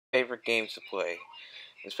Favorite games to play,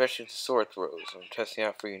 especially the sword throws. I'm testing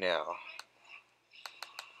out for you now.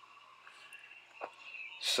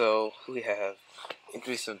 So we have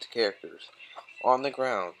introduced some characters. On the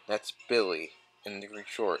ground, that's Billy in the green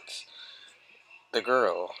shorts. The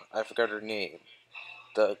girl, I forgot her name.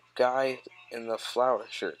 The guy in the flower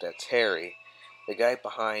shirt, that's Harry. The guy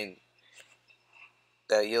behind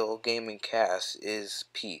that yellow gaming cast is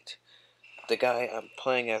Pete. The guy I'm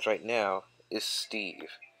playing as right now is Steve.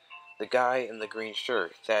 The guy in the green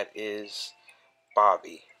shirt, that is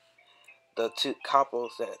Bobby. The two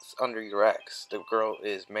couples that's under your X, the girl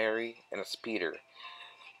is Mary and it's Peter.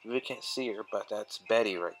 You can't see her, but that's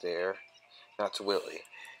Betty right there. That's Willie.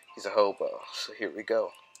 He's a hobo. So here we go.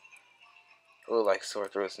 I really like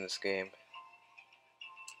sword throws in this game.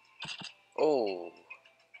 Oh,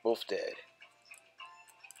 both dead.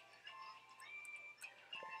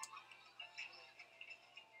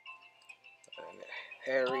 And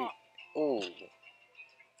Harry. Oh,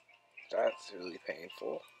 that's really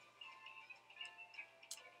painful.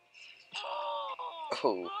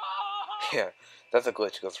 Oh, yeah, that's a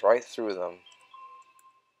glitch. It goes right through them.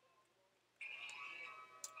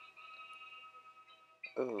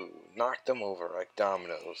 Ooh, knocked them over like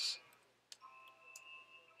dominoes.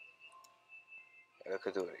 I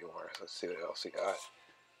could do it anymore. Let's see what else we got.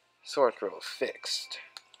 Sword throw fixed.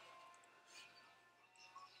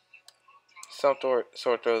 Some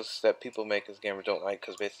sword throws that people make as gamers don't like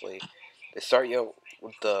because basically they start you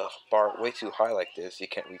with the bar way too high like this. You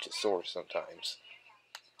can't reach a sword sometimes.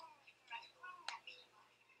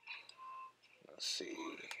 Let's see.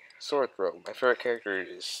 Sword throw. My favorite character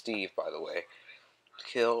is Steve, by the way.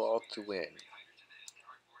 Kill all to win.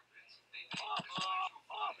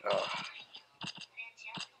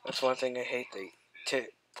 That's one thing I hate. They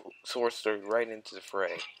tip swords through right into the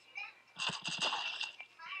fray.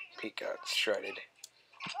 Pete got shredded.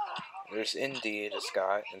 There's Indy, the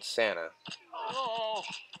Scott, and Santa.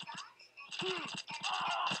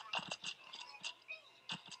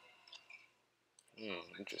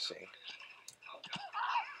 Interesting.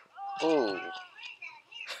 Ooh.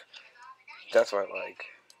 That's what I like.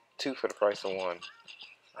 2 for the price of 1.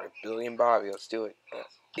 Alright, Billy and Bobby, let's do it.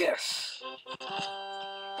 Yes!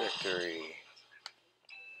 Victory.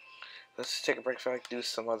 Let's take a break so I can do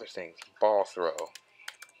some other things. Ball throw.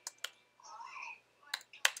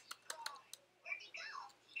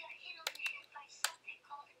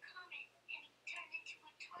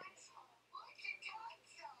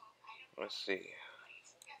 Let's see.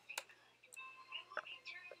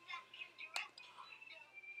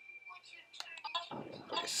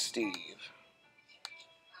 Okay, Steve.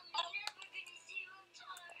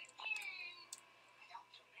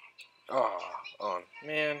 Oh,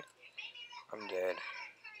 man. I'm dead.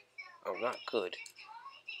 Oh, not good.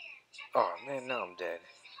 Oh, man, now I'm dead.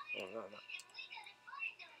 Oh, no.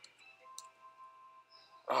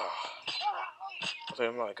 Oh.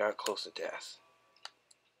 I got close to death.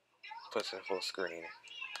 Puts in full screen.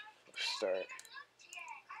 Start.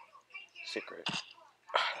 Secret.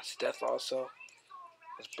 That's death also.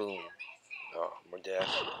 That's boom. Oh, more death.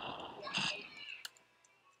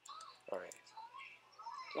 Alright.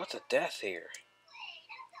 What's a death here?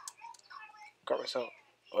 Got myself.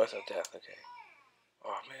 Oh, that's a death, okay.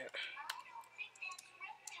 Oh, man.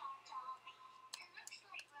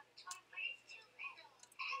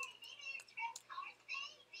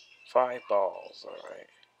 5 balls, alright.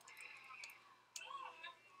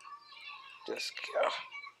 Just go.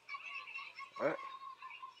 What?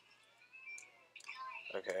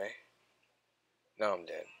 Okay. Now I'm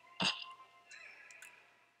dead.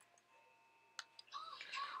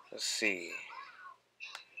 Let's see.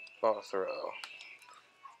 Ball throw.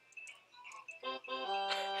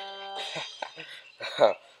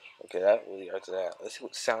 Okay, that really adds to that. Let's see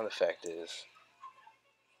what sound effect is.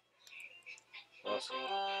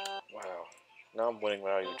 Wow. Now I'm winning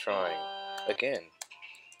without even trying. Again.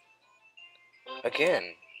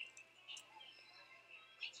 Again.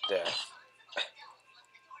 Death.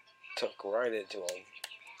 Took right into him.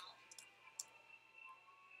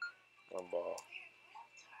 1 ball.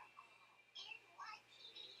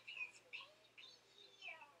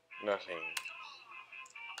 Nothing.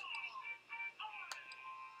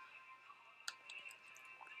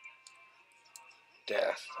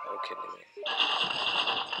 Death. Are you kidding me?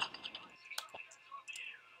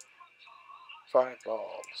 5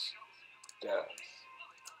 balls. Death.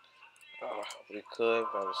 Oh, we could,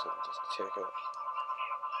 but I was gonna just check it.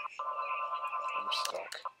 I'm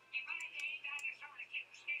stuck.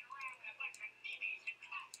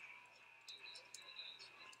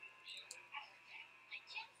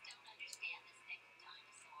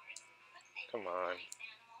 Come on.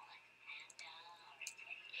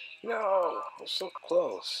 No, I'm so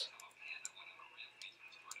close.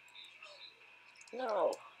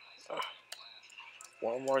 No.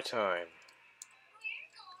 One more time.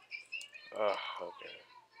 Okay.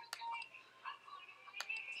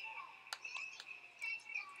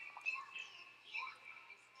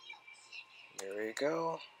 Here we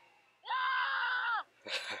go.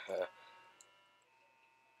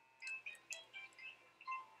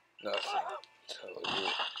 Nothing. Told you.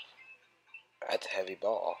 That's a heavy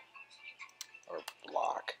ball. Or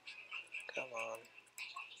block. Come on.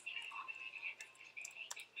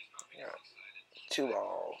 Yeah. 2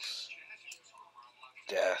 balls.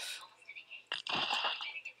 Death.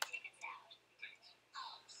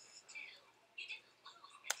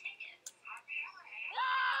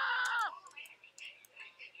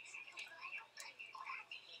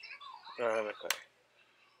 Okay.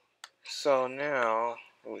 So now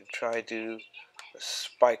we try to do a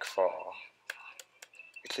spike fall.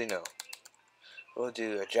 Actually, no. We'll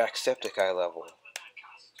do a Jacksepticeye level.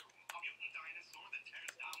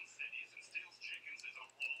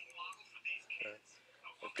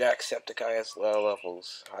 Jacksepticeye has low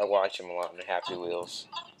levels. I watch him a lot in Happy Wheels.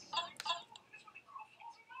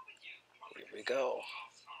 Here we go.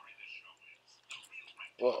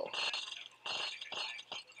 Whoa.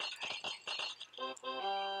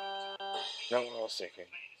 Not what I was thinking.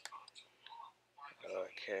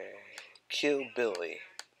 Okay. Kill Billy.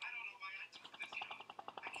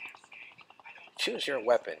 Choose your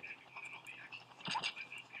weapon.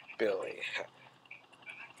 Billy.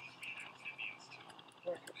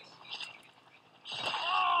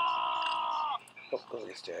 Oh,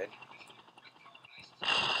 Billy's dead.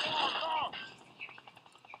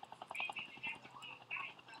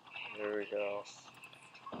 There we go.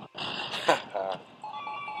 Haha.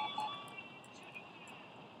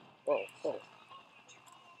 Whoa, whoa.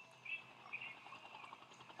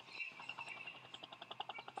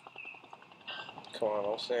 Come on,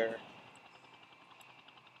 almost there.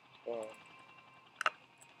 Come on.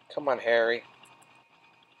 Come on, Harry.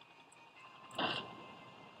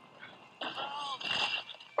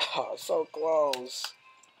 Oh, so close.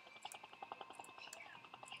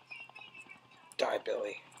 Die,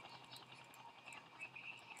 Billy.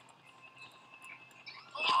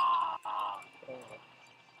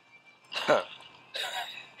 Huh.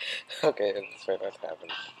 Okay, that's right, that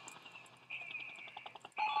happened.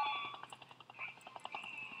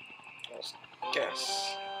 Let's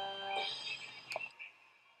guess.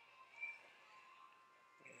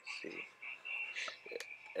 Let's see.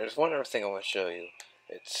 There's one other thing I want to show you.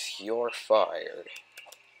 It's You're Fired.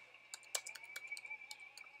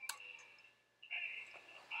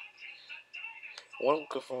 One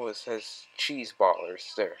good one says cheese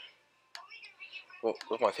ballers. There. Well,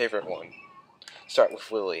 was my favorite one. Start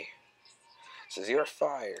with Willie. It says you're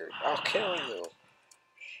fired. I'll kill you.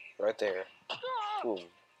 Right there. Boom.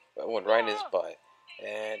 That went right in his butt.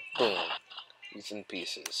 And boom. He's in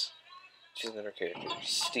pieces. She's another character.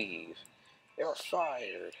 Steve. You're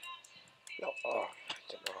fired. No. Oh, I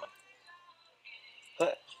did wrong.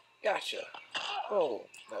 Huh. Gotcha. Oh,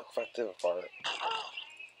 that fucked up part.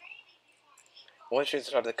 Once you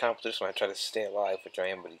start the competition, I try to stay alive, which I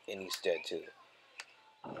am, but he's dead too.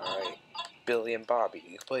 Alright. Billy and Bobby.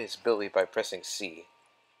 You can play as Billy by pressing C.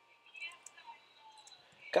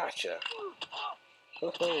 Gotcha.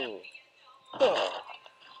 Woohoo. Oh,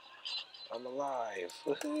 I'm alive.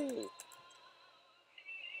 Woohoo.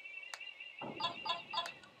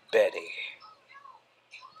 Betty.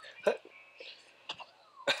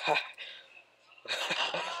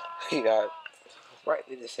 He got right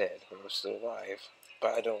in his head. I'm still alive.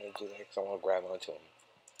 But I don't want to do that because I want to grab onto him.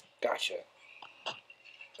 Gotcha.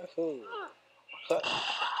 Woohoo.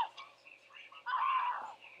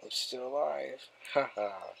 I'm still alive.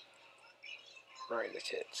 Haha. Right in the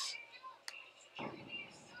tits.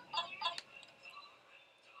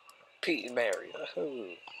 Pete and Mary.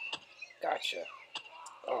 Woohoo. Gotcha.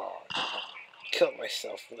 Oh, killed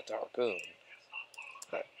myself with a harpoon.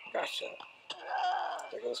 Gotcha.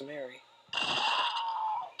 There goes Mary.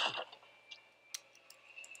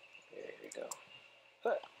 There we go.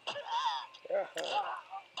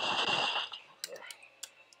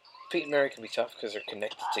 Pete and Mary can be tough because they're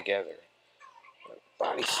connected together.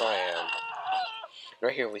 Body slam.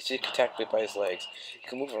 Right here, we see attacked by his legs. He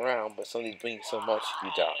can move around, but something brings so much,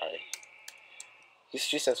 you die. He's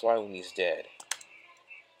just that's why when he's dead.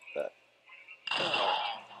 But,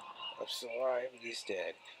 I'm still alive, and he's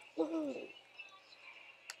dead.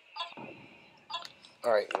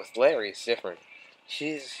 Alright, with Larry, it's different.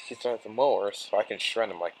 He's like the mower, so I can shred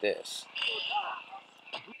him like this.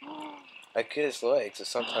 I get his legs, so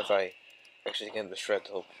sometimes I actually get him to shred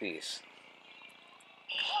the whole piece.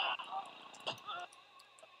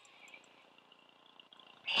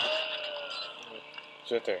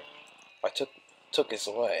 It's right there. I took his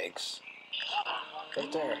legs.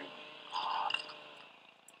 Right there.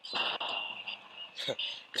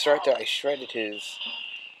 It's right there. I shredded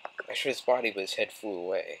his body, but his head flew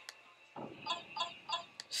away.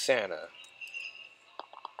 Santa.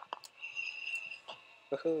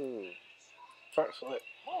 Woohoo! Front flip.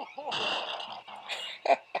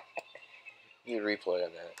 You replay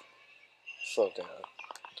on that. Slow down.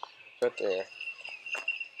 Right there.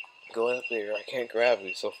 Going up there. I can't grab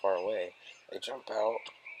you so far away. I jump out.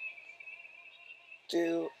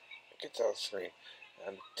 Get to the screen.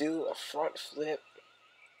 And do a front flip.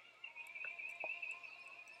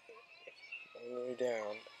 All the way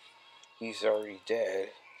down. He's already dead.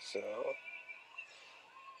 So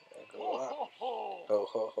I go up. Ho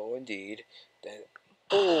ho ho indeed. Then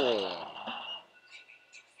boom.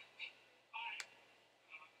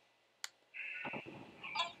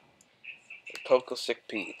 Pogo Stick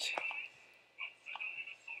Pete.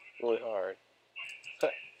 Really hard.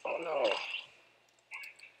 Oh no.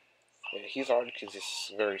 Yeah, he's hard because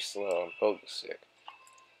he's very slow on Pogo Stick.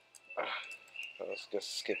 Let's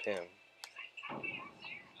just skip him.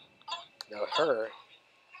 Now her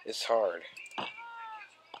is hard.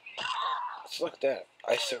 Let's look at that.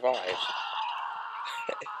 I survived.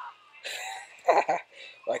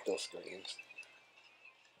 Like those screams.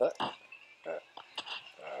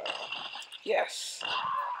 Yes.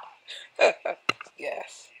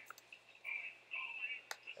 Yes.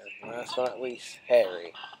 And last but not least,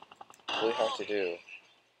 Harry. Really hard to do.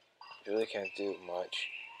 You really can't do much.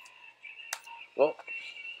 Well,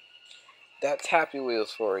 that's Happy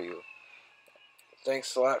Wheels for you.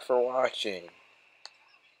 Thanks a lot for watching.